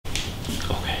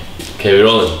Okay, we're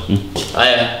rolling.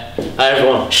 Hiya. Hi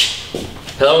everyone.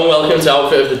 Hello and welcome to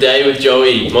Outfit of the Day with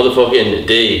Joey, motherfucking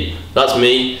D. That's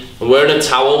me. I'm wearing a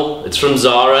towel. It's from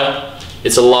Zara.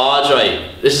 It's a large,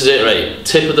 right? This is it, right?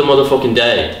 Tip of the motherfucking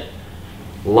day.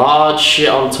 Large shit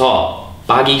on top.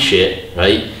 Baggy shit,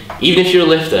 right? Even if you're a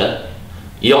lifter,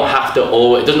 you don't have to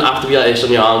always, it doesn't have to be like this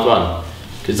on your arms, man.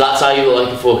 Because that's how you look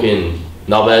like a fucking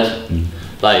knobhead.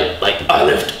 Like I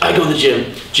lift, I go to the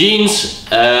gym. Jeans,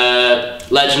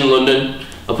 Legend London.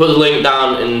 I'll put the link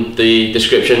down in the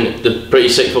description. They're pretty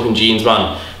sick fucking jeans,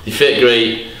 man. They fit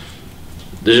great.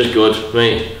 They're just good,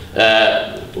 mate.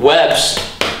 Webs,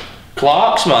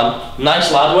 Clarks, man.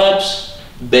 Nice lad webs.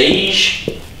 Beige.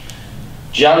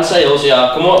 Jan sales,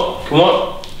 yeah. Come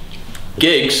on.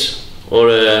 Gigs, or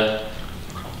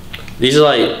these are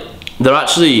like, they're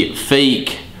actually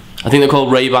fake. I think they're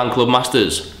called Ray-Ban Club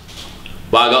Masters.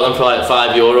 But I got them for like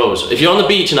 €5. If you're on the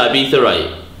beach in Ibiza, right,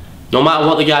 no matter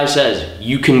what the guy says,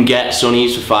 you can get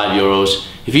sunnies for €5.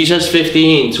 If he says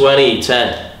 15, 20,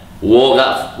 10, walk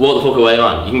the fuck away,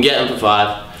 man. You can get them for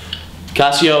 5.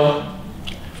 Casio, I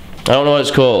don't know what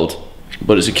it's called,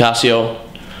 but it's a Casio.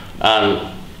 And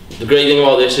the great thing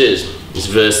about this is, it's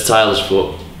versatile as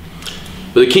fuck.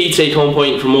 But the key take home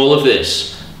point from all of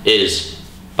this is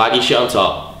baggy shit on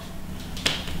top,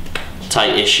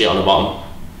 tight-ish shit on the bottom.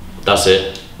 That's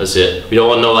it. We don't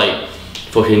want no like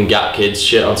fucking Gap Kids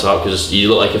shit on top, because you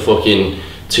look like a fucking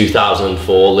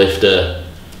 2004 lifter.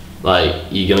 Like,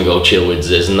 you're gonna go chill with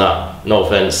Ziz and that. No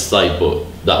offense, like, but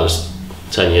that was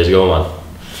 10 years ago, man.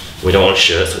 We don't want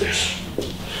shirts like this.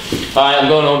 Alright, I'm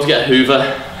going home to get a Hoover.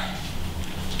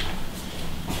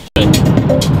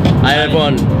 Hi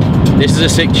everyone, this is a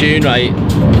sick tune, right?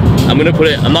 I'm not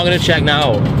gonna check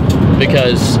now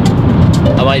because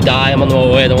I might die, I'm on the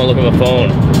way, I don't want to look at my phone,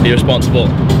 be irresponsible.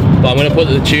 But I'm gonna put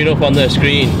the tune up on the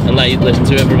screen and let you listen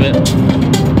to it for a bit.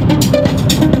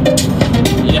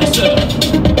 Yes sir.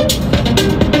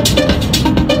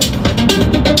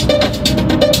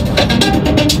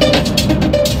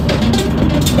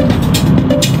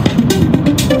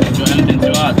 Got anything to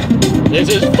add? This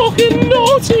is fucking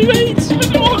naughty, mate! This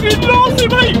is fucking naughty,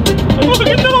 mate!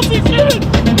 Fucking naughty shit!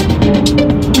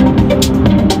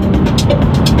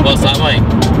 What's that, mate?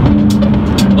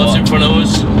 What's in front of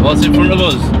us? What's in front of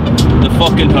us? The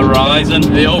fucking horizon.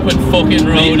 The open fucking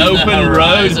road. The open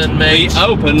road, mate. The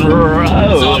open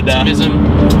road.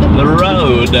 The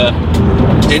road.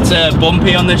 It's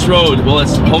bumpy on this road. Well,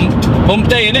 it's hump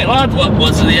day, innit, lad?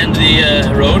 What's at the end of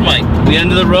the road, mate? The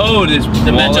end of the road is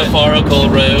the metaphorical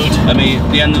road. I mean,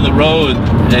 the end of the road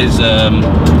is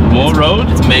more road.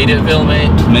 It's Maideville,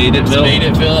 mate. Maideville.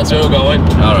 Maideville. That's where we're going.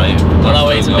 All right. On our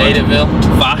way to Maideville.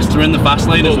 Fast. We're in the fast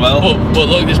lane as well. But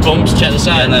look, there's bumps. Check the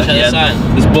sign. Check the sign.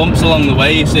 There's bumps along the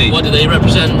way. You see. What do they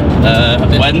represent?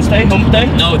 Wednesday, hump day.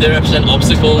 No, they represent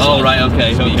obstacles. Oh right.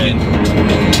 Okay.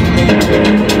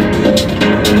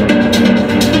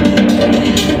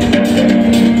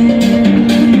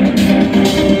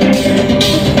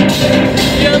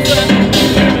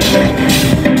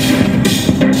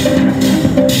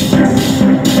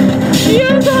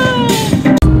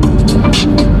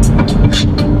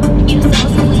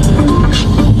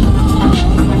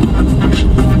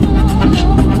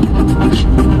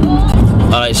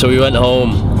 Alright, so we went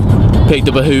home, picked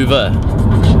up a Hoover,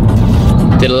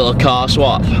 did a little car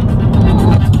swap,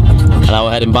 and now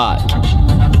we're heading back.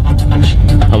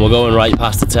 And we're going right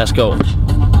past the Tesco,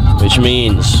 which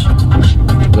means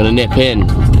we're gonna nip in.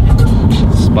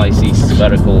 Spicy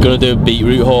spherical. Gonna do a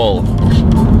beetroot haul.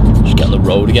 Just get on the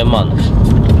road again, man.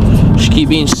 Just keep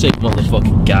being sick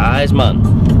motherfucking guys, man.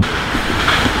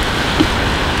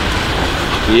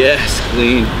 Yes,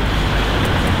 clean.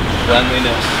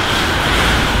 Cleanliness.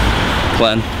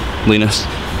 Cleanliness.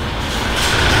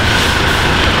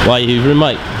 Why are you hoovering,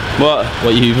 mate? What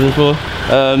are you hoovering for?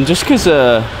 Just because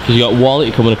you got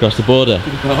wallet coming across the border.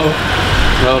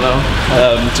 No.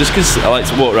 Just because I like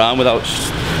to walk around without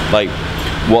like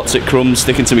what's it crumbs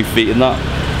sticking to my feet and that.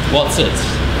 What's it?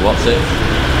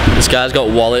 This guy's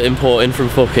got wallet importing from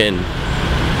fucking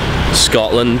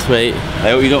Scotland, mate.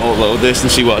 I hope you don't upload this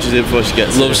and she watches it before she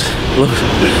gets loves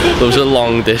a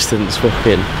long distance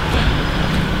fucking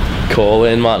call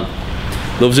in, man.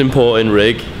 Loves importing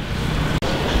rig.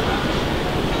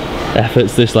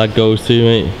 Efforts this lad goes to,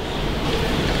 mate.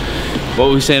 What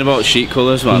were we saying about sheet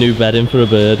colours, man? New bedding for a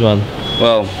bird, man.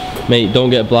 Well, mate, don't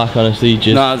get black, honestly.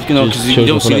 Just nah, because you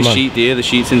don't see the sheet, do you? The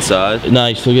sheet's inside. Nah,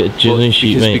 you still get a genuine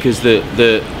sheet, mate. Because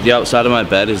the outside of my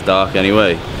bed is dark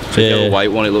anyway. So if you get a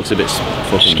white one, it looks a bit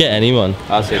fucking... Just get any one.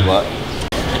 I'd say black.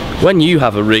 When you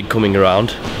have a rig coming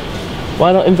around,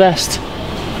 why not invest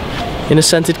in a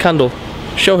scented candle?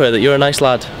 Show her that you're a nice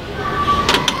lad.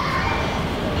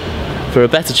 for a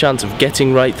better chance of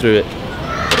getting right through it.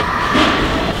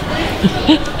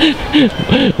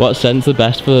 What scent's the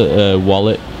best for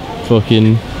wallet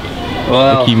fucking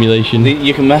accumulation?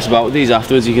 You can mess about with these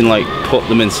afterwards. You can like put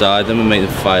them inside them and make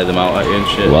them fire them out at you and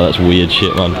shit. Wow, that's weird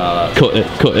shit, man. Nah, cut it.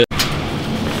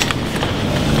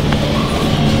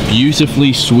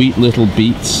 Beautifully sweet little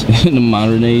beets in a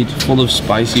marinade full of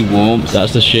spicy warmth.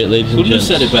 That's the shit, ladies and gents.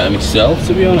 Couldn't have said it better myself,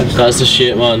 to be honest. That's the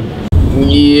shit, man.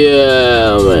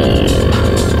 Yeah, man.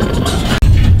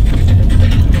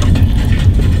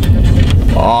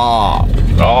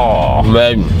 Oh,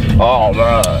 man. Oh,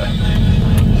 man.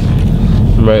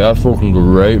 Mate, that's fucking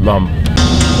great, man.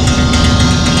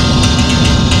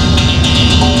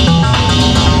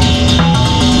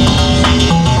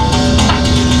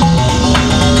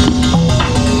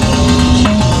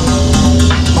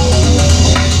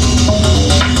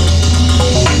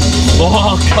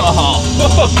 Fuck off!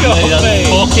 Fuck off, mate!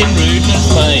 Fucking rudeness,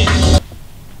 mate.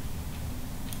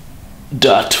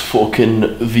 That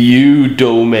fucking view,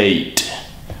 though, mate.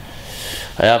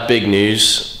 I have big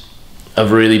news. I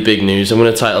have really big news. I'm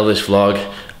gonna title this vlog,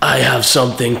 I have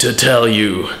something to tell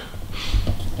you.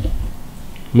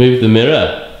 Move the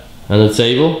mirror and the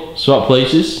table, swap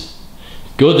places.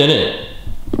 Good, innit?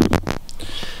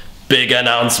 Big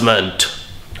announcement.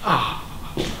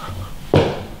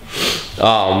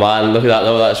 Oh man, look at that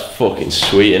though, that's fucking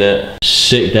sweet, innit?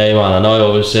 Sick day, man. I know I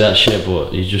always say that shit,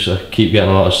 but I keep getting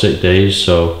a lot of sick days,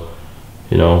 so,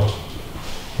 you know,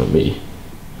 let me.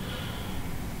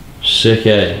 Sick,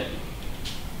 eh?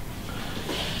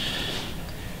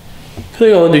 I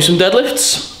think I want to do some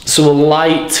deadlifts, some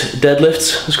light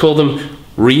deadlifts. Let's call them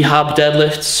rehab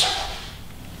deadlifts.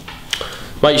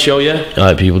 Might show you.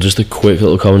 Alright people, just a quick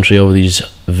little commentary over these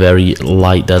very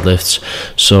light deadlifts.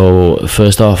 So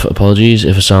first off, apologies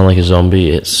if I sound like a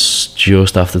zombie. It's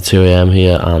just after 2 AM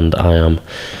here and I am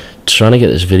trying to get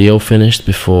this video finished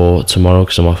before tomorrow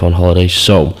because I'm off on holiday.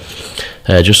 So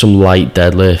just some light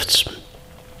deadlifts.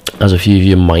 As a few of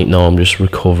you might know, I'm just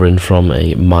recovering from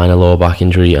a minor lower back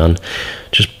injury and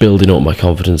just building up my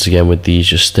confidence again with these,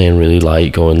 just staying really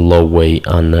light, going low weight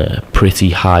and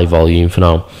pretty high volume for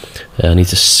now. I need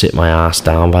to sit my ass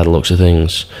down by the looks of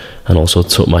things and also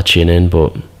tuck my chin in,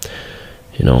 but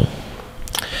you know.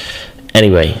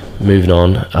 Anyway, moving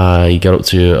on, I got up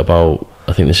to about,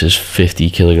 I think this is 50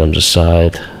 kilograms a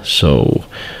side, so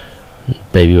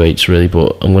baby weights really,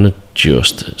 but I'm going to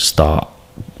just start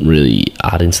really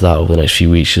adding to that over the next few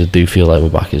weeks because I do feel like my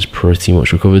back is pretty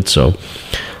much recovered. So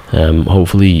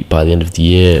hopefully by the end of the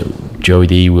year Joey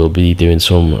D will be doing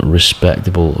some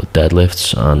respectable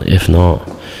deadlifts, and if not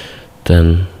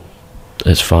then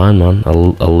it's fine, man.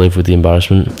 I'll live with the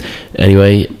embarrassment.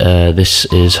 Anyway, this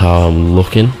is how I'm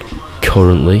looking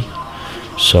currently,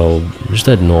 so just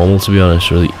dead normal to be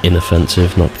honest, really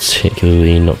inoffensive, not particularly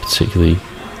lean, not particularly,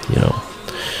 you know,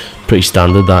 pretty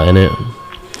standard that, innit?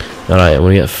 Alright, I'm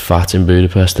gonna get fat in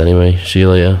Budapest anyway. See you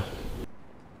later.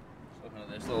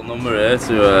 This little number here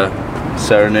to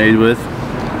serenade with.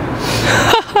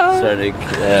 Serenade,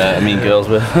 I mean girls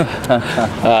with.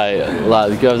 Alright,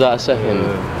 lad, give that a second.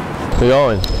 We're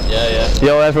going? Yeah.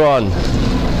 Yo everyone,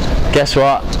 guess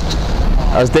what?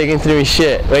 I was digging through my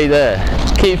shit right there.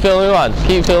 Keep filming, man,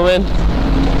 keep filming.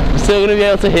 You're still gonna be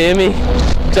able to hear me.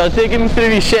 So I was digging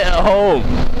through my shit at home,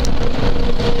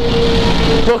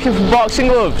 looking for boxing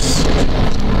gloves.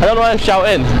 I don't know why I'm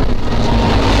shouting.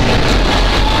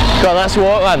 God, let's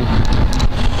walk, man.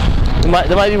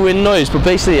 There might be wind noise, but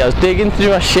basically I was digging through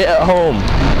my shit at home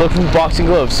looking for boxing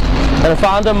gloves, and I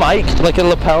found a mic, like a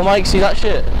lapel mic, see that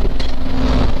shit?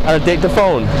 And I digged the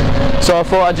phone, so I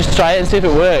thought I'd just try it and see if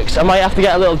it works. I might have to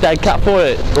get a little dead cat for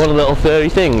it, one of the little furry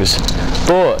things,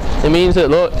 but it means that,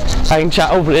 look, I can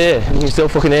chat over here and you can still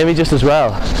fucking hear me just as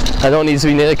well. I don't need to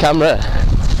be near the camera.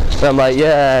 And I'm like,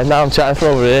 yeah, now I'm chatting from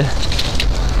over here.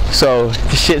 So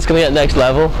the shit's gonna get next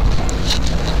level.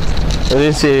 I'm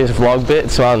doing serious vlog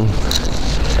bits, man.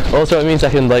 Also it means I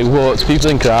can like walk to people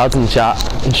in crowds and chat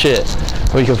and shit.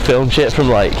 Or you can film shit from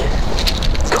like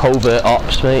covert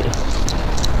ops, mate.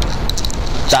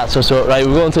 That's what's up. Right,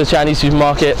 we're going to the Chinese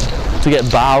supermarket to get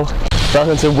bao.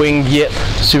 Welcome to Wing Yip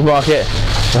supermarket,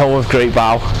 the home of great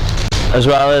bao. As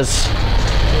well as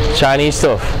Chinese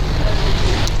stuff.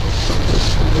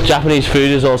 Japanese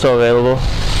food is also available.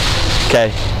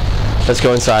 Okay, let's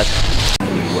go inside.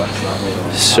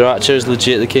 Sriracha is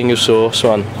legit the king of sauce,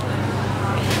 man.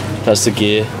 That's the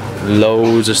gear.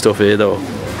 Loads of stuff here though.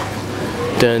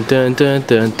 Dun dun dun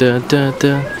dun dun dun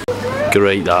dun.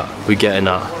 Great that, we're getting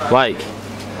that. Mike,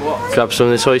 grab some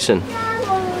of this hoisin.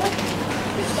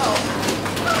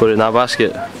 Put it in that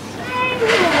basket.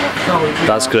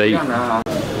 That's great.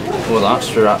 Well, that's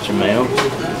sriracha mayo.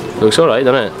 Looks alright,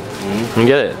 doesn't it? Can you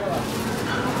get it?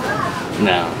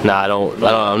 No.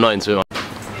 Nah, I'm not into it.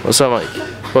 What's that, Mike?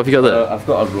 What have you got there? I've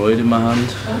got a roid in my hand.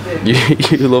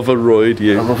 You love a roid,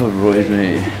 you. I love a roid,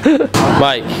 mate.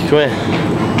 Mike, come here.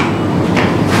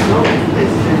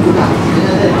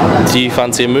 Do you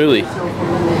fancy a moolie?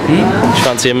 Do you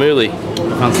fancy a moolie? I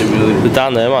fancy a moolie. They're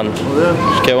down there, man.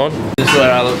 Just get one. This is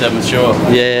where I look dead mature.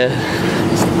 Yeah.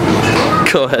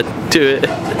 Go ahead, do it.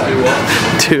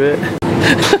 Do it.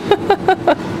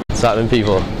 What's happening,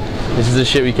 people? This is the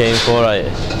shit we came for, right?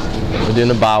 We're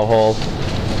doing a bow haul.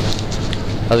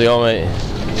 How's it going, mate?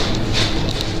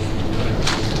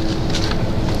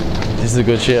 This is the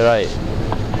good shit, right?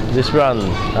 This brand,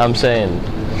 I'm saying,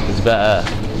 is better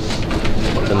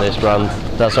than this brand.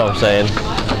 That's what I'm saying.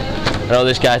 I know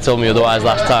this guy told me otherwise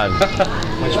last time.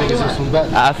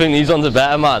 I think these ones are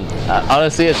better, man.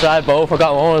 Honestly, I tried both. I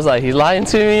got one. I was like, he's lying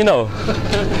to me, you know.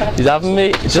 He's having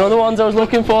me. Do you know the ones I was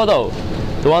looking for, though?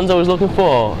 The ones I was looking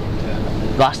for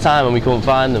last time when we couldn't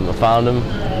find them. I found them.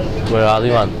 Where are they,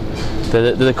 man?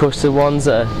 They're the custard ones.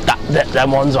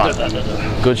 Them ones,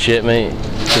 man. Good shit, mate.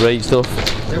 Great stuff.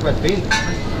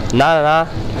 Nah.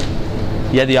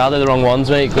 Yeah, they are. They're the wrong ones,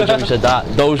 mate. Good job you said that.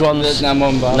 Those ones. Nam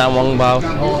Wang Bao.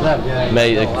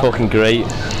 Mate, they're fucking great.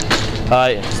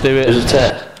 Alright, let's do it. There's a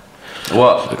tear.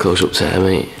 What? A close-up tear,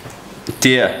 mate.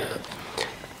 Deer.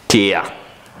 Deer.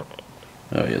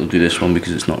 Oh yeah, we'll do this one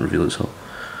because it's not revealed itself.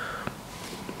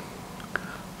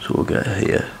 So we'll get it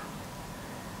here.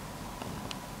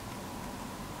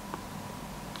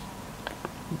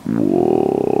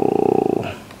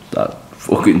 Whoa. That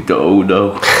fucking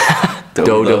dodo.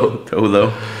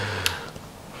 Dodo.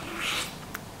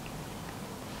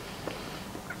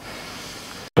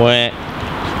 What?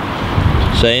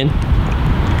 Saying?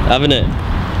 Having it?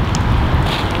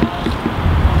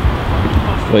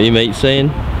 What are your mates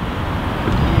saying?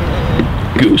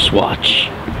 Goose watch.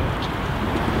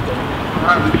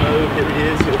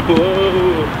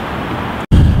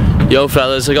 Yo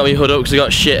fellas, I got my hood up because I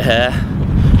got shit hair.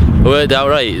 I worked out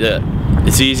right that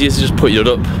it's easier to just put your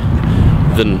hood up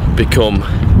than become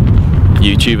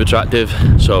YouTube attractive.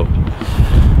 So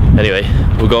anyway,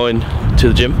 we're going to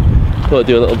the gym. Thought I'd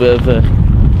do a little bit of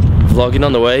vlogging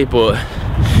on the way, but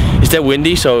it's dead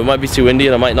windy, so it might be too windy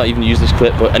and I might not even use this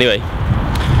clip. But anyway,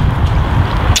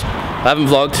 I haven't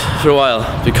vlogged for a while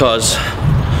because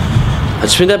I've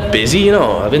just been dead busy, you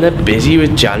know. I've been dead busy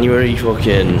with January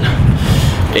fucking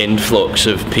influx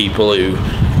of people who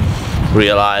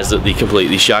realise that they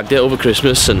completely shagged it over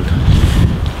Christmas, and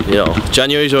you know,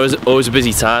 January's always a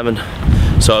busy time, and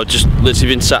so I've just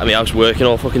literally been sat in my house working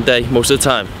all fucking day most of the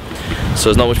time. So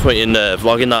there's not much point in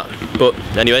vlogging that. But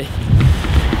anyway,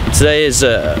 today is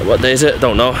what day is it? I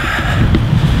don't know.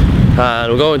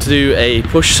 And we're going to do a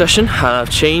push session, and I've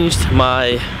changed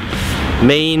my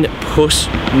main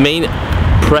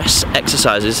press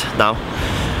exercises now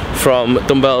from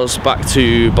dumbbells back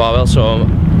to barbell. So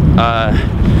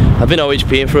I've been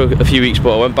OHPing for a few weeks,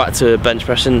 but I went back to bench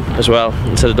pressing as well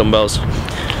instead of dumbbells.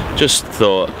 Just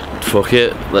thought, fuck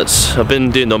it, I've been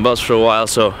doing dumbbells for a while,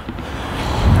 so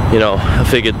you know, I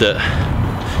figured that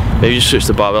maybe just switch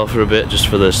to barbell for a bit, just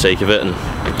for the sake of it, and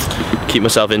keep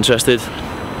myself interested.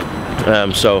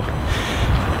 So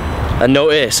I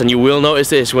notice, and you will notice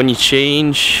this, when you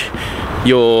change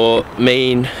your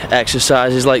main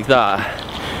exercises like that,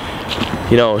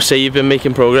 you know, say you've been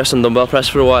making progress on dumbbell press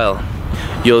for a while,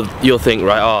 you'll think,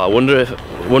 right, oh, I wonder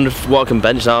if what I can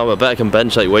bench now. I bet I can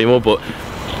bench like way more, but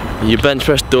your bench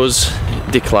press does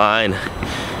decline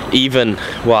even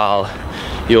while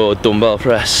your dumbbell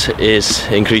press is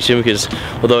increasing, because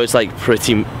although it's like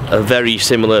a very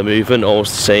similar movement,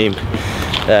 almost the same,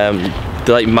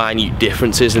 there are like minute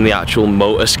differences in the actual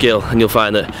motor skill, and you'll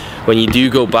find that when you do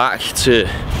go back to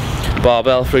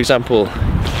barbell, for example,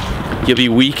 you'll be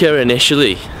weaker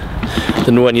initially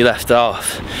than when you left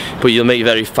off, but you'll make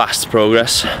very fast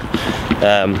progress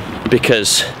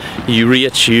because you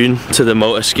reattune to the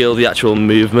motor skill, the actual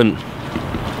movement,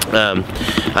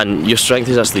 and your strength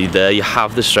is actually there. You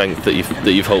have the strength that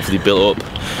you've hopefully built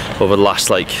up over the last,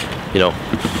 like, you know,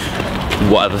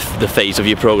 whatever the phase of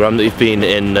your program that you've been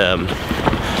in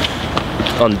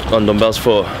on dumbbells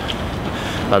for.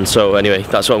 And so anyway,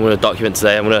 that's what I'm going to document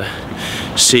today. I'm going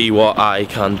to see what I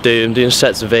can do. I'm doing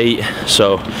sets of 8,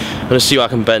 so I'm going to see what I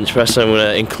can bench press, and I'm going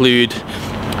to include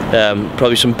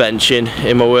probably some benching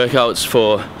in my workouts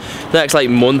for the next like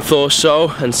month or so,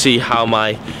 and see how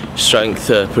my strength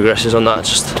progresses on that.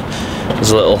 Just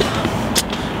as a little,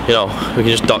 you know, we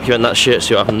can just document that shit,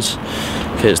 see what happens.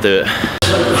 Okay, let's do it.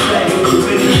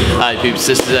 Alright peeps,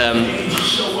 this is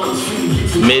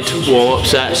mid warm-up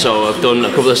set, so I've done a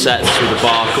couple of sets with the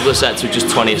bar, a couple of sets with just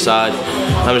 20 aside.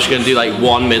 I'm just going to do like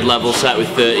one mid-level set with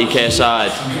 30k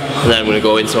aside, and then I'm going to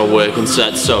go into a working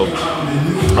set. So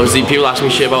obviously people ask me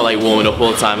shit about like warming up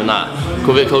all the time and that.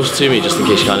 Come a bit closer to me just in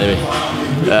case you can't hear me.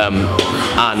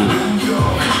 And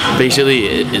basically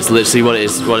it's literally what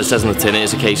it says on the tin.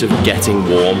 It's a case of getting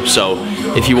warm. So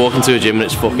if you walk into a gym and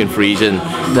it's fucking freezing,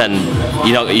 then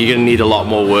you're gonna need a lot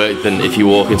more work than if you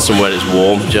walk in somewhere that's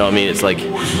warm. Do you know what I mean? It's like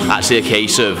actually a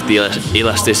case of the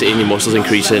elasticity in your muscles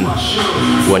increasing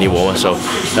when you're warmer. So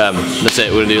that's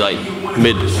it. We're gonna do like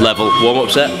mid-level warm-up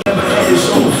set.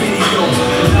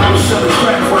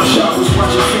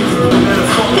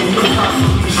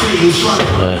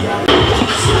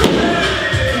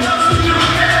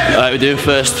 Alright, we're doing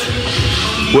first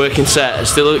working set.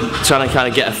 Still trying to kind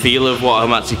of get a feel of what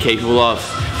I'm actually capable of.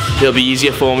 It'll be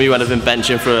easier for me when I've been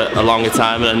benching for a longer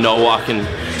time and I know what I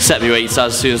can set my weights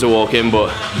as soon as I walk in.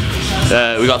 But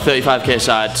we got 35k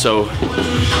side, so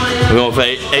we're going for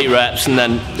 8 reps, and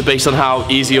then based on how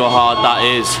easy or hard that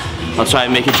is, I'll try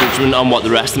and make a judgment on what the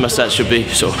rest of my sets should be.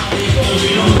 So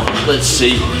let's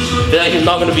see. I feel like it's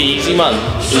not going to be easy, man.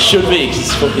 It should be, because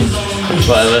it's fucking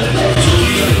whatever.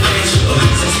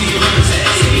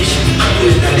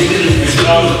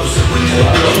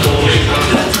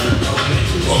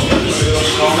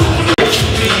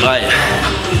 Right.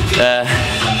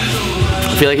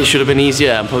 I feel like it should have been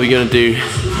easier. I'm probably going to do.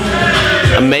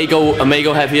 I may go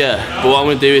heavier, but what I'm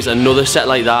going to do is another set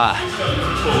like that.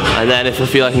 And then if I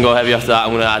feel I can go heavy after that,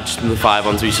 I'm going to add just another 5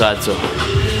 onto each side. So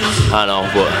I don't know,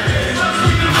 but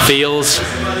feels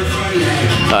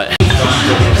right.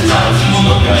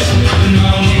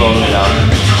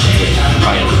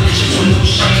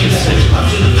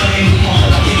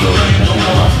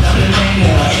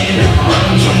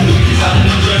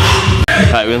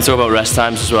 Right, we're going to talk about rest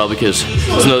times as well, because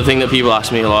it's another thing that people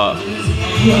ask me a lot.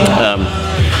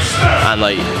 And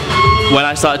like, when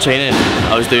I started training,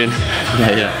 I was doing,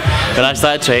 when I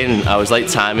started training, I was like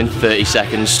timing 30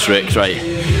 seconds strict, right?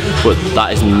 But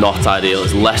that is not ideal,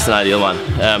 it's less than ideal, man.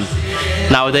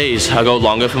 Nowadays, I go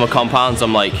longer for my compounds.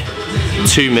 I'm like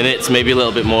 2 minutes, maybe a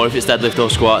little bit more if it's deadlift or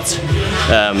squats.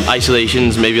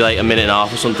 Isolations, maybe like 1.5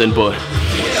 minutes or something, but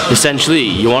essentially,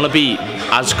 you want to be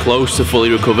as close to fully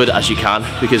recovered as you can,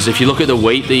 because if you look at the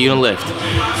weight that you're going to lift,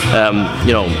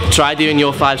 you know, try doing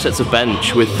your 5 sets of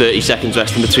bench with 30 seconds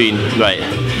rest in between, right?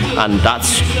 And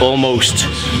that's almost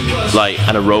like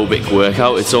an aerobic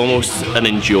workout. It's almost an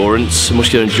endurance,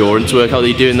 muscular endurance workout that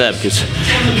you're doing there, because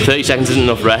 30 seconds isn't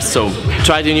enough rest. So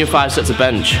try doing your 5 sets of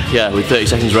bench, yeah, with 30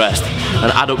 seconds rest,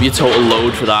 and add up your total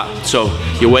load for that. So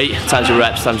your weight times your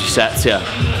reps times your sets, yeah.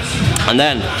 And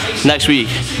then next week,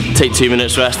 take 2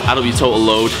 minutes rest, add up your total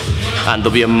load, and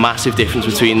there'll be a massive difference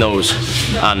between those.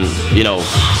 And you know,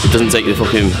 it doesn't take the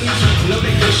fucking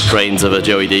brains of a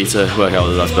Joey D to work out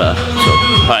that that's better. So,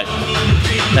 right.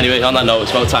 Anyway, on that note,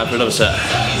 it's about time for another set.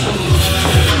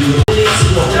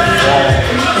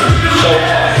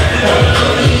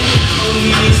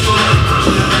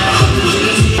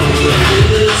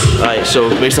 Right, so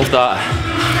based off that,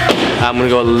 I'm going to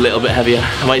go a little bit heavier.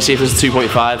 I might see if there's a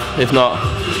 2.5. If not,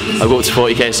 I'll go up to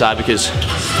 40k side, because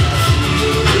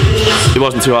it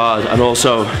wasn't too hard. And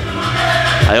also,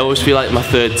 I always feel like my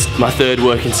third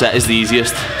working set is the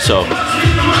easiest. So,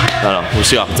 I don't know. We'll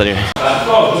see what happens anyway.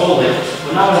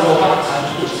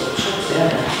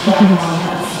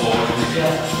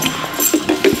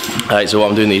 Alright, so what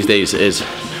I'm doing these days is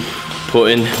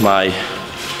putting my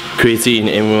creatine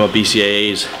in with my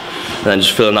BCAAs, and then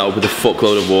just filling that up with a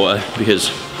fuckload of water,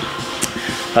 because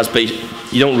that's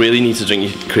you don't really need to drink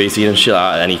your creatine and shit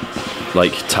at any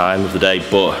like time of the day,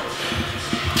 but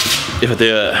if I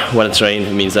do it when I train,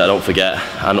 it means that I don't forget.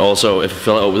 And also, if I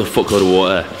fill it up with a fuckload of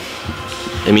water,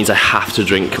 it means I have to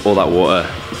drink all that water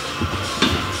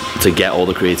to get all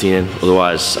the creatine in,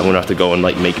 otherwise I'm gonna have to go and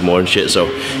like make more and shit. So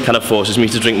it kind of forces me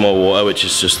to drink more water, which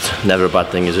is just never a bad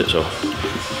thing, is it? So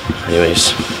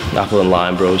anyways, apple and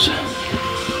lime, bros.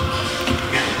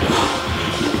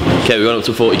 Okay, we're going up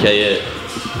to 40k here.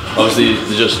 Obviously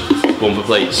they're just bumper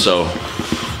plates, so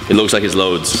it looks like it's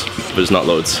loads, but it's not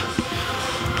loads.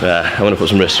 I'm gonna put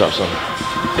some wrist straps on.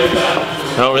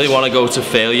 I don't really want to go to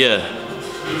failure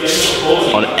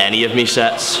on any of my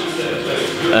sets.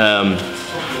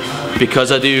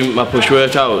 Because I do my push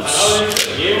workouts,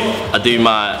 I do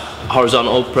my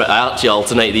horizontal press. I actually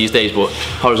alternate these days, but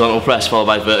horizontal press followed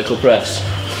by vertical press.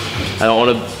 I don't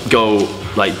want to go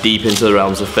like deep into the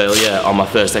realms of failure on my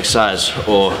first exercise,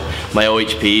 or my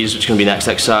OHPs, which is going to be next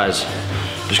exercise.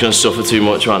 Just going to suffer too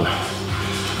much, man,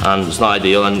 and it's not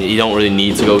ideal. And you don't really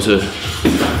need to go to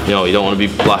you know, you don't want to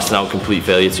be blasting out complete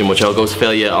failure too much. I'll go to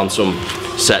failure on some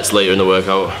sets later in the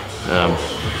workout.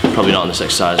 Probably not on this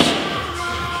exercise.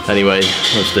 Anyway,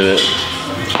 let's do it.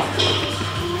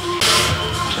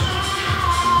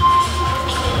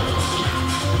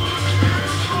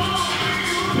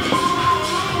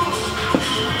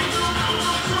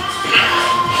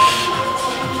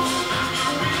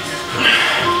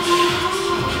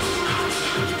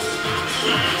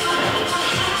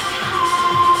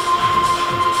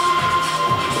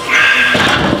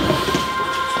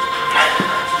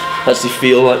 I actually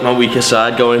feel like my weaker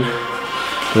side going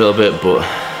a little bit, but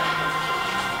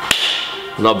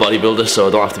I'm not a bodybuilder, so I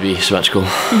don't have to be symmetrical.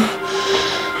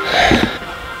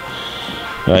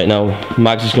 Right, now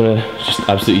Mag's is gonna just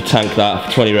absolutely tank that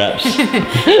for 20 reps.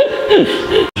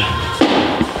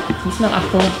 It's not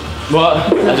apple. What?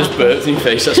 I just burped in your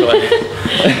face, that's why.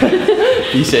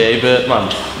 BCA burp, man.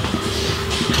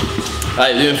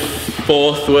 Right, doing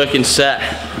 4th working set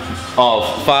of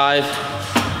 5.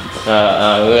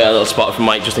 We'll get a little spot from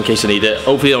Mike just in case I need it.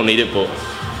 Hopefully I don't need it, but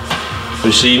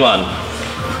we'll see, man.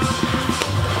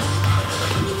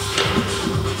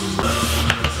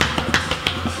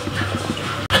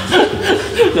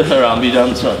 The Harambe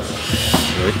dance, man.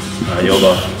 Alright, you'll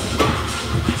go.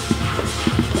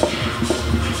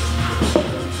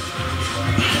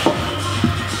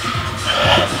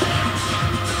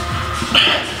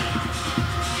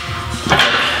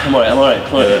 I'm alright.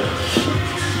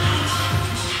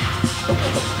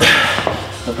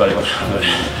 That's very much.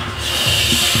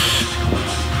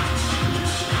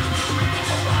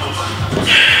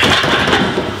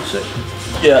 Sick.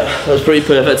 Yeah, that was pretty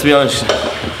perfect, to be honest.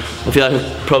 I feel like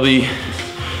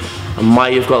I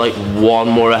might have got like one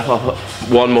more rep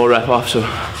off, so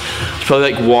it's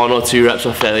probably like 1 or 2 reps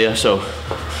of failure, so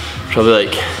probably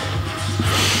like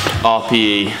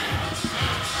RPE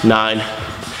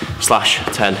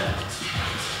 9/10.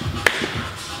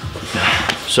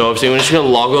 So obviously we're just gonna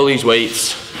log all these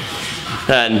weights,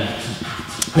 and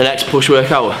the next push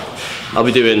workout I'll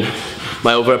be doing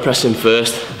my overhead pressing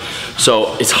first.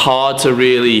 So it's hard to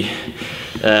really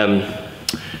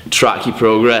track your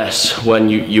progress when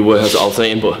your workouts are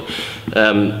alternating, but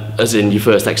as in your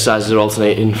first exercises are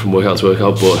alternating from workout to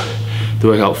workout, but the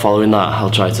workout following that I'll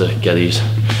try to get these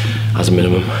as a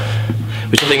minimum,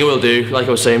 which I think I will do. Like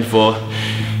I was saying before,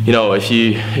 you know, if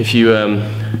you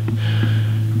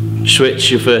switch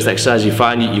your first exercise, you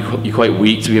find you're quite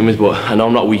weak to begin with, but I know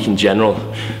I'm not weak in general,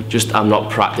 just I'm not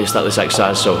practiced at this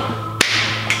exercise, so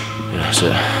yeah,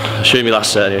 so I'll show you my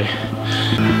last set anyway.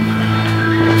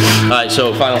 Alright,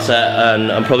 so final set,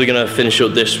 and I'm probably going to finish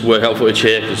up this workout footage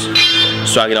here because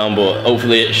it's dragging on, but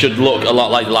hopefully it should look a lot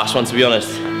like the last one, to be honest.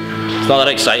 It's not that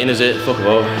exciting, is it? Fuck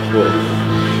about, but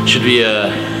it should be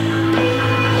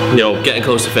you know, getting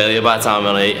close to failure by the time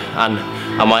I'm on 8, and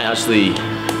I might actually,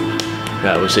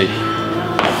 yeah, we'll see.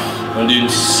 I'm doing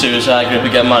suicide grip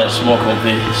again, man, it's more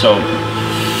comfy, so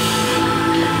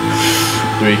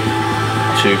 3,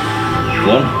 2,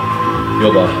 1,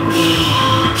 your bar.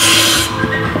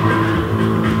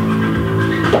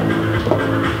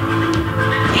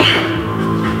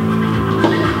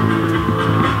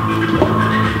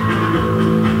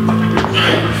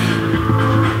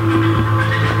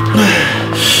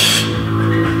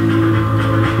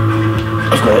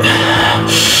 I've got it.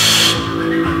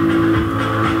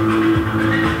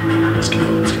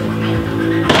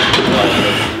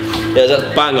 Yeah, that's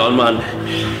bang on, man.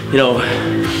 You know,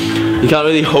 you can't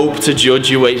really hope to judge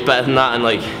your weights better than that, and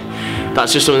like,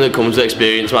 that's just something that comes with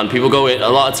experience, man. People go in, a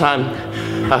lot of time,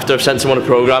 after I've sent someone a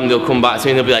program, they'll come back to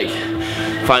me and they'll be like,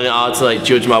 finding it hard to like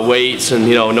judge my weights and,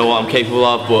 you know what I'm capable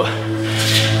of, but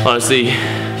honestly,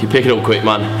 you pick it up quick,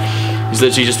 man. It's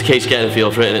literally just a case of getting a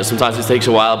feel for it, and sometimes it takes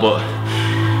a while, but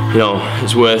you know,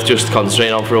 it's worth just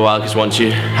concentrating on for a while, because once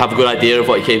you have a good idea of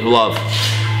what you're capable of,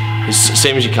 it's the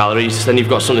same as your calories, then you've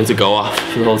got something to go off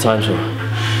for the whole time. So,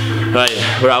 right,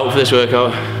 we're out for this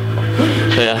workout.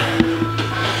 So, yeah.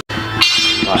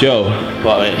 Right. Joe,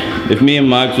 what, mate? If me and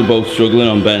Mags were both struggling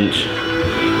on bench,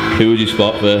 who would you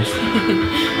spot first?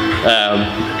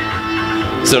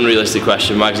 It's an unrealistic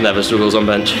question. Mags never struggles on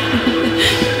bench.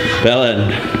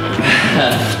 Belen.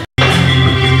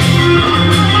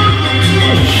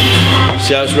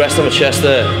 See how it's rest on my chest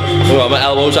there? I've got my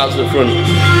elbows out to the front.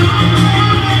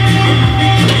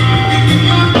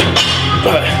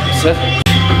 Right, that's it.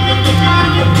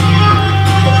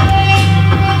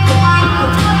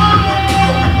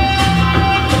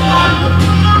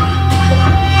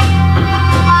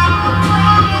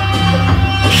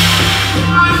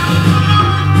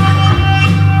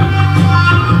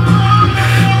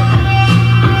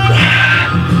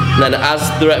 And then as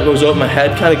the rep goes up, my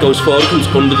head kind of goes forward, comes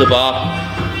under the bar.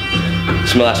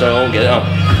 Smell that, so I won't get it on.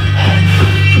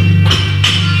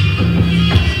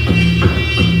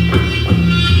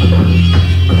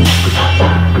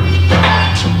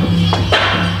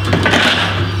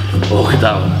 Oh, look at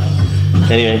that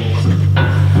one. Anyway,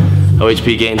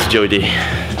 OHP gain to Joey D.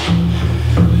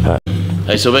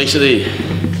 Right, so basically,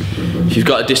 if you've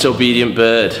got a disobedient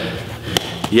bird,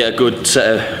 you get a good set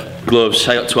of gloves.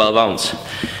 I got 12 ounce.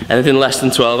 Anything less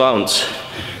than 12 ounce,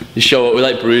 you show up with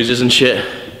like bruises and shit.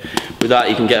 With that,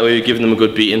 you can get away with giving them a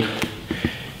good beating.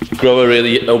 Grow a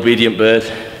really obedient bird.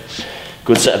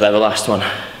 Good set of Everlast one.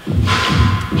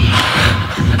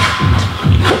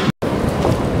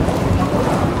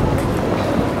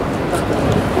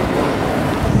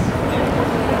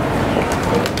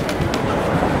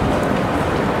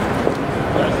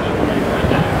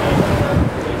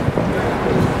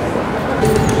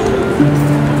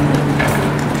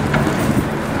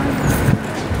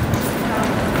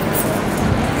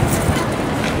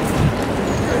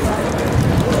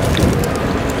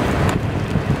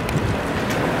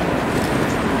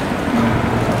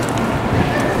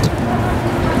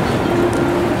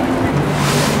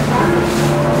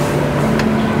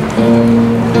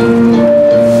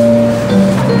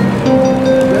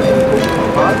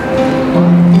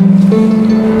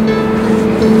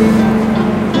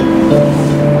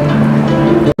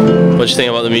 What do you think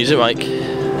about the music, Mike?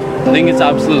 I think it's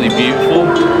absolutely beautiful,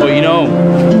 but you know,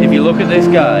 if you look at this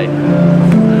guy,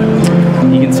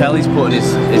 you can tell he's putting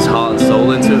his heart and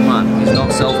soul into it, man. He's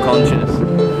not self-conscious,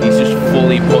 he's just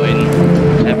fully putting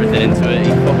everything into it.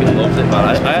 He fucking loves it,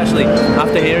 man. I actually,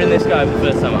 after hearing this guy for the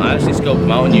first time, I actually scoped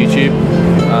him out on YouTube,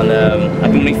 and I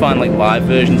can only find like live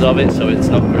versions of it, so it's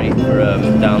not great for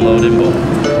downloading,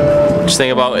 but... Just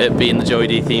think about it being the Joey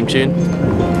D theme tune.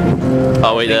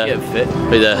 Oh, wait there. Get fit.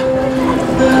 Wait there.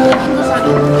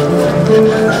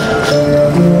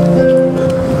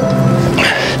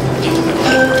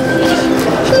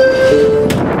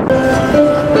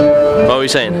 What were you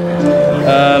saying?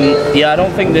 Yeah, I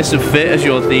don't think this would fit as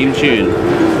your theme tune.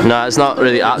 No, it's not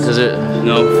really apt, is it?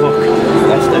 No, fuck.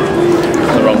 Lost it.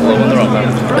 The wrong glove on the wrong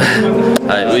hand.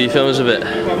 Alright, will you film us a bit?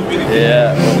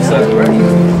 Yeah, what's that?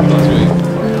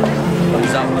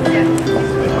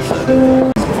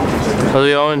 How's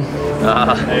it going?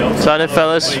 Sign it,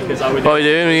 fellas. What are we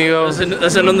doing? We go.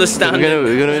 There's an understanding.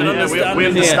 We're gonna We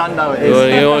understand how it is.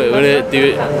 we're gonna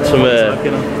do some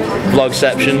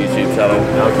vlogception. YouTube channel.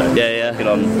 Okay. Yeah, yeah. Get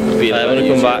on. I'm gonna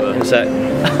come back in a sec.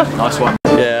 Nice one.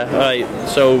 Yeah. Alright.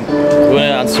 So we're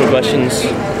gonna answer some questions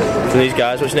from these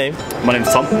guys. What's your name? My name's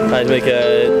Tom. Right, making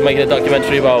a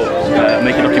documentary about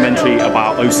Make a documentary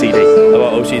about OCD.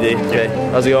 OCD. Okay.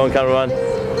 How's it going, cameraman?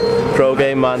 Pro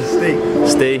game man.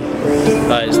 Steve.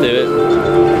 Right, let's do it.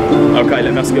 Okay,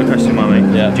 let me ask you a question, my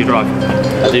mate. Yeah. Do you drive?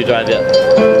 I do drive, yeah.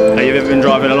 Have you ever been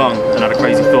driving along and had a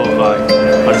crazy thought like,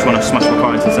 I just want to smash my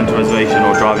car into the centre reservation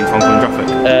or drive into oncoming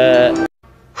traffic?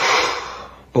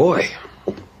 Boy,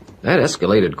 that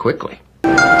escalated quickly.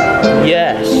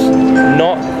 Yes.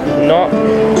 Not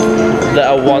that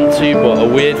I want to, but a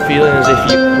weird feeling as if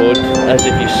you could, as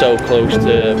if you're so close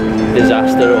to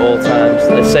disaster at all times.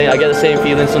 I get the same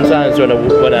feeling sometimes when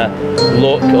I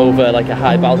look over like a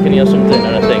high balcony or something,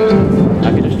 and I think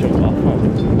I could just jump off.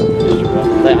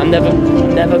 Like, I'm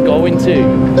never going to,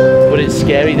 but it's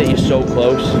scary that you're so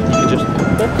close. You can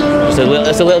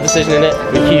it's a little decision in it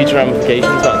with huge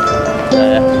ramifications, man.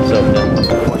 So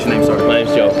What's your name, sorry? my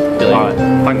name's Joe. Delaney. Alright,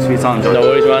 thanks for your time, Joe. No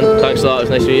worries, man. Thanks a lot. It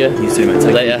was nice to meet you. You too, mate.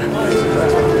 Take Later.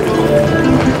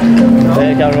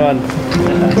 Hey, cameraman.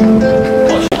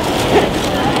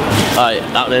 Alright,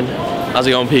 happening. How's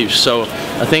it going, peeps? So,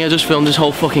 I think I just filmed this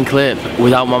whole fucking clip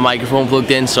without my microphone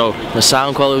plugged in, so the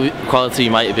sound quality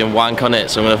might have been wank on it,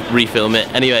 so I'm gonna refilm it.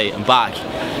 Anyway, I'm back.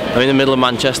 I'm in the middle of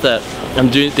Manchester. I'm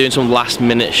doing some last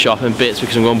minute shopping bits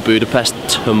because I'm going to Budapest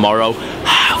tomorrow.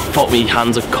 Fuck, me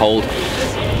hands are cold.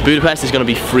 Budapest is going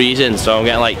to be freezing, so I'm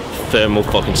getting like thermal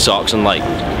fucking socks and like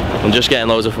I'm just getting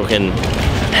loads of fucking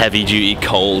heavy duty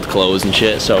cold clothes and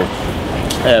shit. So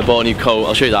bought a new coat.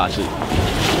 I'll show you that actually.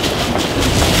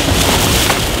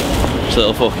 It's a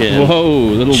little fucking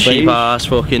little cheap beige, ass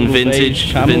fucking little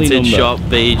vintage number. shop,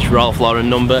 beige Ralph Lauren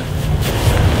number.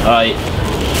 Alright,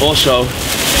 also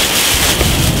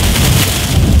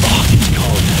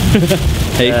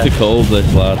Hate the cold,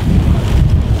 this lad.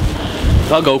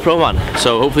 got a GoPro, man,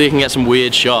 so hopefully you can get some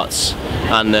weird shots.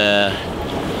 And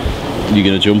You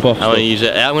gonna jump off? I want to use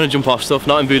it. Yeah, I'm gonna jump off stuff,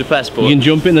 not in Budapest, but You can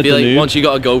jump in the feel like Danube. once you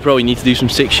got a GoPro, you need to do some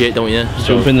sick shit, don't you?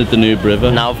 So Jump in the Danube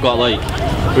River. now I've got like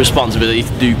responsibility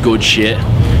to do good shit.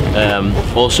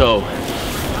 Also,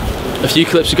 a few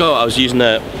clips ago, I was using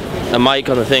a a mic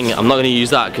on the thing. I'm not going to use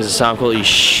that because the sound quality is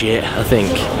shit. I think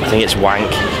it's wank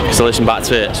because I listen back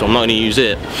to it, so I'm not going to use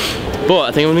it. But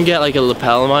I think I'm going to get like a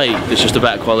lapel mic that's just a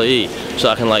better quality, so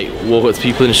I can like walk up to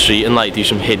people in the street and like do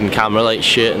some hidden camera like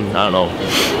shit, and I don't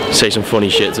know, say some funny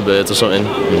shit to birds or something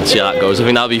and see how that goes. I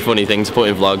think that'll be a funny thing to put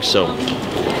in vlogs, so I'm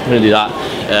going to do that.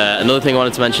 Another thing I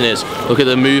wanted to mention is, look at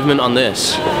the movement on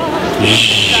this.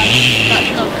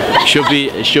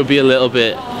 It should be a little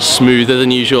bit smoother than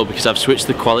usual because I've switched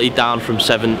the quality down from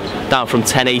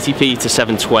 1080p to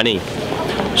 720.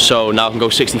 So now I can go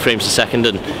 60 frames a second,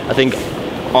 and I think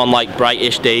on like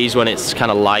brightish days when it's kind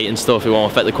of light and stuff, it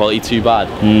won't affect the quality too bad.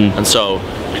 And so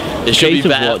it should be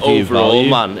better overall,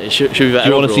 man. It should be better. Do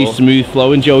you want to see smooth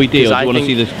flowing Joey D, or do you want to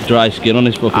see the dry skin on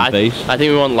his fucking face? I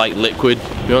think we want like liquid.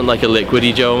 We want like a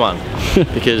liquidy Joe, man.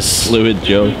 Because fluid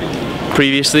Joe.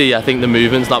 Previously, I think the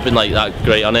movement's not been like that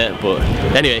great on it, but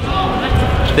anyway,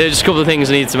 there's just a couple of things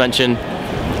I need to mention.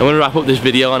 I'm going to wrap up this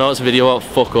video. I know it's a video about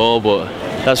fuck all, but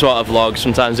that's what a vlog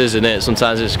sometimes is, isn't it?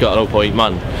 Sometimes it's got no point,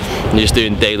 man. You're just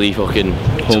doing daily fucking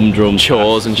humdrum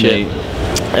chores and shit.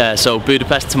 So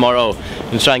Budapest tomorrow. I'm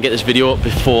going to try and get this video up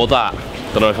before that.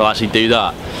 Don't know if I'll actually do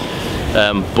that.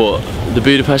 But the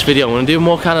Budapest video, I'm going to do a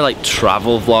more kind of like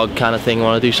travel vlog kind of thing. I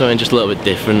want to do something just a little bit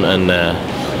different, and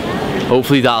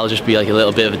hopefully that'll just be like a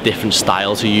little bit of a different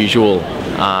style to usual.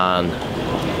 And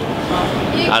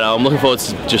I don't know, I'm looking forward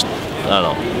to just, I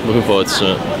don't know, looking forward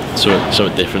to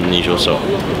something different than usual. So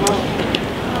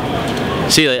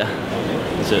see you later.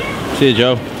 That's it. See you,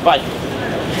 Joe. Bye.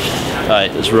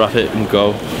 Alright, let's wrap it and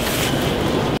go.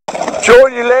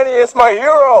 Delaney is my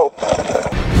hero.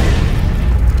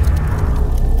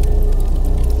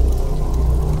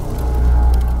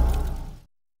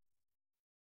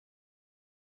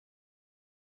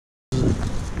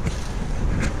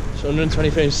 It's 120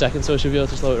 frames a second, so I should be able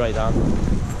to slow it right down.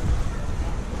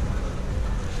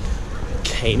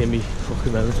 Caning me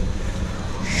fucking mode.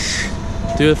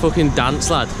 Do a fucking dance,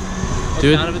 lad.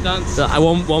 Do What kind of a dance? I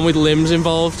want one with limbs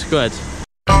involved. Go ahead.